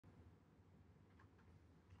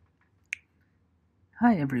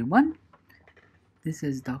Hi everyone, this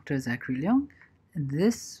is Dr. Zachary Leong. In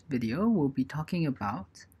this video, we'll be talking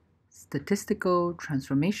about statistical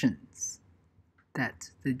transformations that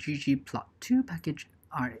the ggplot2 package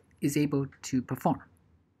is able to perform.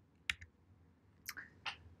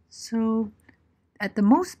 So, at the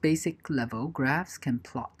most basic level, graphs can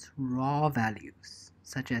plot raw values,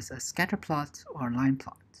 such as a scatter plot or line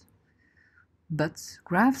plot. But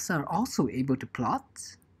graphs are also able to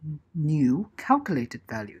plot new calculated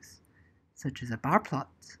values, such as a bar plot,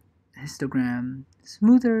 a histogram,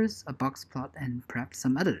 smoothers, a box plot, and perhaps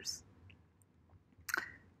some others.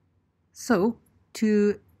 So,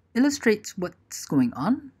 to illustrate what's going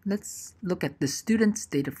on, let's look at the students'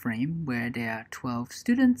 data frame where there are 12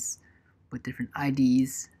 students with different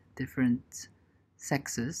IDs, different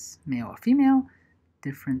sexes, male or female,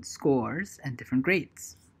 different scores, and different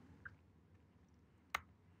grades.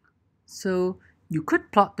 So, you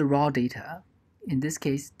could plot the raw data, in this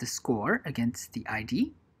case the score against the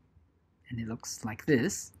ID, and it looks like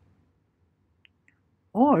this.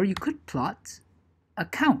 Or you could plot a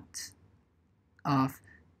count of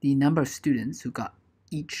the number of students who got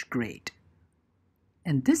each grade.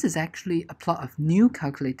 And this is actually a plot of new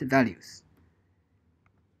calculated values.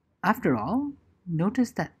 After all,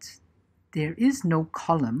 notice that there is no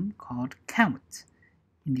column called count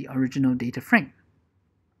in the original data frame.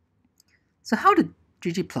 So how did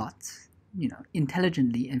ggplot,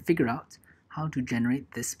 intelligently and figure out how to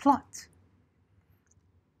generate this plot?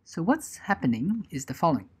 So what's happening is the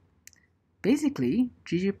following. Basically,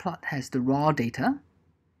 ggplot has the raw data.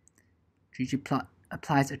 ggplot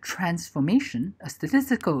applies a transformation, a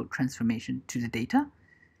statistical transformation to the data,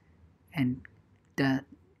 and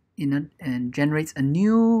generates a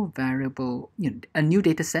new variable, a new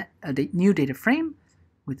data set, a new data frame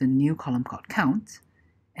with a new column called count,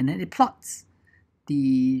 and then it plots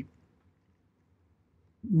the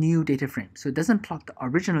new data frame. So it doesn't plot the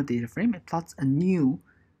original data frame, it plots a new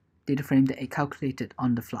data frame that it calculated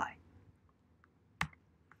on the fly.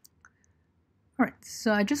 Alright,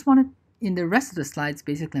 so I just wanted, in the rest of the slides,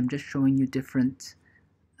 basically I'm just showing you different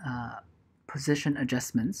position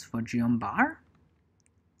adjustments for geom bar.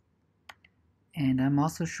 And I'm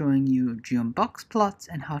also showing you geom box plots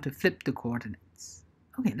and how to flip the coordinates.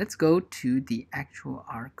 Okay, let's go to the actual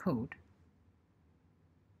R code.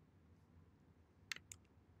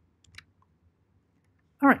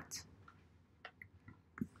 Alright,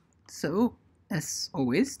 so as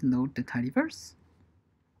always, load the tidyverse.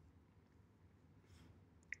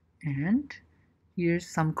 And here's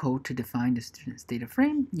some code to define the student's data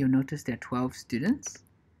frame. You'll notice there are 12 students.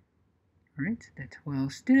 Alright, there are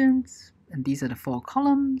 12 students, and these are the 4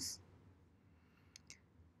 columns.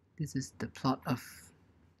 This is the plot of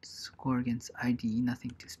score against ID,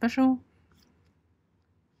 nothing too special.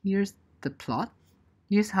 Here's the plot.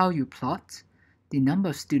 Here's how you plot the number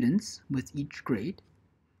of students with each grade.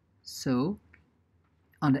 So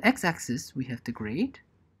on the x-axis we have the grade,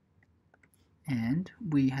 and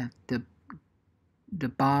we have the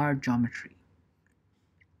bar geometry.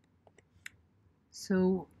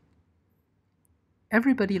 So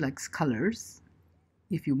everybody likes colors.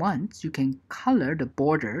 If you want, you can color the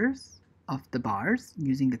borders of the bars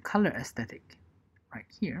using the color aesthetic right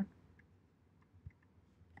here.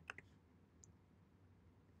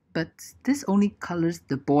 But this only colors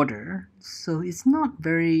the border, so it's not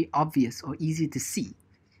very obvious or easy to see.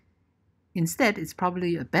 Instead, it's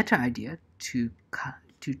probably a better idea to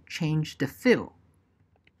change the fill.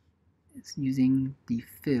 It's using the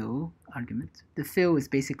fill argument. The fill is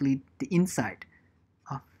basically the inside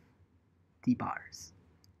of the bars.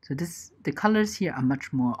 So the colors here are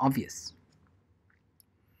much more obvious.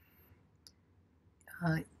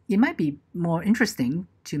 It might be more interesting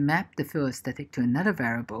to map the fill aesthetic to another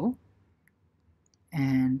variable.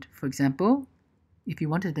 And for example, if you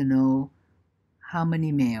wanted to know how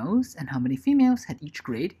many males and how many females had each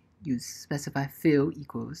grade, you specify fill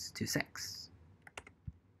equals to sex.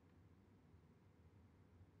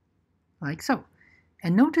 Like so.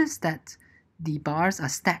 And notice that the bars are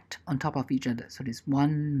stacked on top of each other. So there's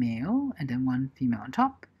one male and then one female on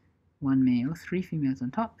top, one male, 3 females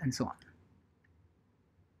on top, and so on.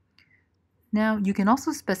 Now you can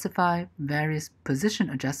also specify various position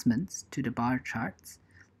adjustments to the bar charts.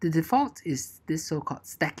 The default is this so-called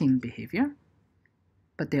stacking behavior,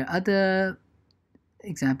 but there are other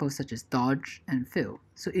examples such as dodge and fill.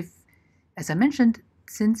 So if, as I mentioned,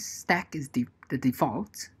 since stack is the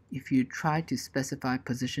default, if you try to specify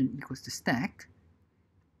position equals to stack,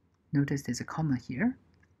 notice there's a comma here,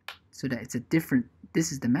 so that it's a different,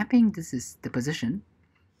 this is the mapping, this is the position,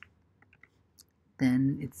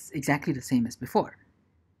 then it's exactly the same as before.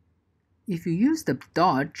 if you use the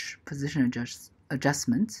dodge position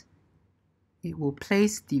adjustment, it will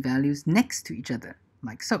place the values next to each other,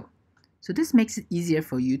 like so. So this makes it easier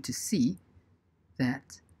for you to see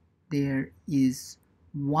that there is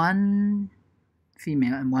one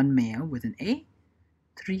female and one male with an A,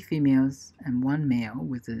 3 females and 1 male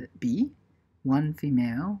with a B, 1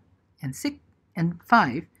 female and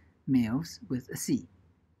 5 males with a C.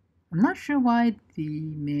 I'm not sure why the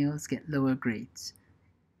males get lower grades.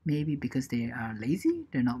 Maybe because they are lazy,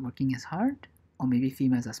 they're not working as hard, or maybe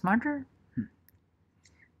females are smarter.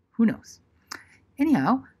 Who knows?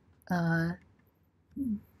 Anyhow,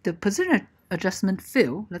 the position adjustment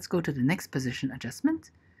fill, let's go to the next position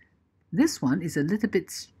adjustment. This one is a little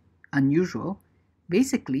bit unusual.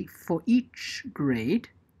 Basically, for each grade,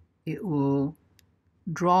 it will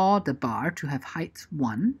draw the bar to have height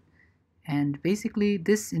 1, and basically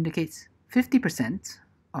this indicates 50%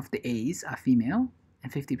 of the A's are female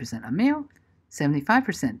and 50% are male,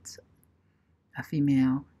 75% are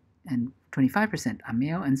female and 25% are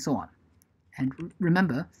male, and so on. And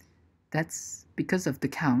remember, that's because of the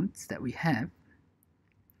counts that we have.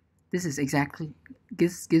 This is exactly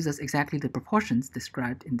gives us exactly the proportions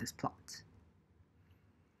described in this plot.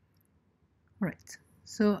 Right.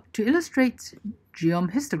 So to illustrate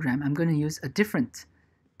geom histogram, I'm going to use a different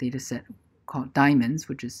data set called diamonds,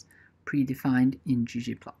 which is predefined in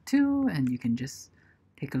ggplot2, and you can just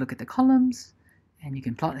take a look at the columns, and you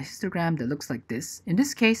can plot a histogram that looks like this. In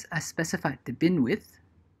this case, I specified the bin width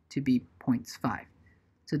to be 0.5.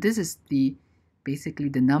 So this is basically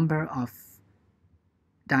the number of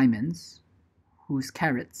diamonds whose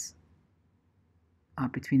carats are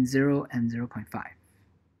between 0 and 0.5,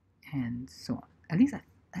 and so on. At least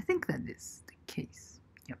I think that is the case.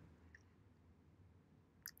 Yep.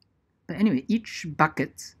 But anyway, each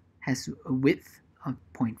bucket has a width of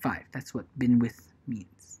 0.5. That's what bin width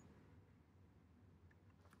means.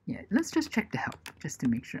 Yeah, let's just check the help, just to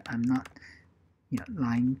make sure I'm not,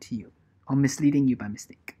 lying to you or misleading you by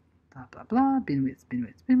mistake. Blah, blah, blah, bin width, bin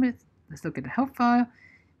width, bin width. Let's look at the help file.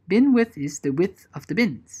 Bin width is the width of the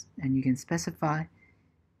bins, and you can specify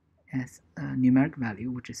as a numeric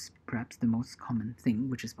value, which is perhaps the most common thing,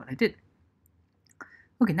 which is what I did.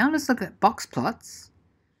 Okay, now let's look at box plots.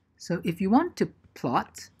 So if you want to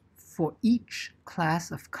plot for each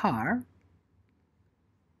class of car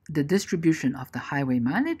the distribution of the highway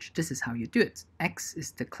mileage, this is how you do it. X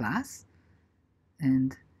is the class,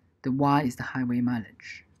 and the Y is the highway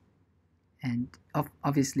mileage. And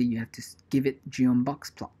obviously you have to give it geom box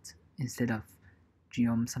plot instead of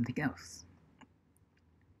geom something else.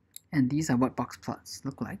 And these are what box plots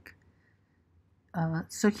look like.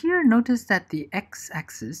 So here, notice that the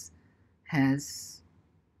x-axis has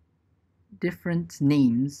different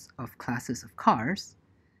names of classes of cars,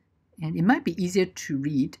 and it might be easier to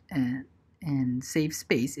read and save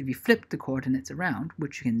space if you flip the coordinates around,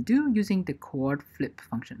 which you can do using the coord flip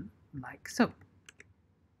function, like so.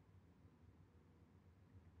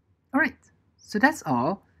 Alright, so that's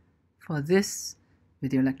all for this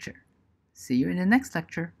video lecture. See you in the next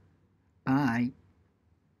lecture. Bye.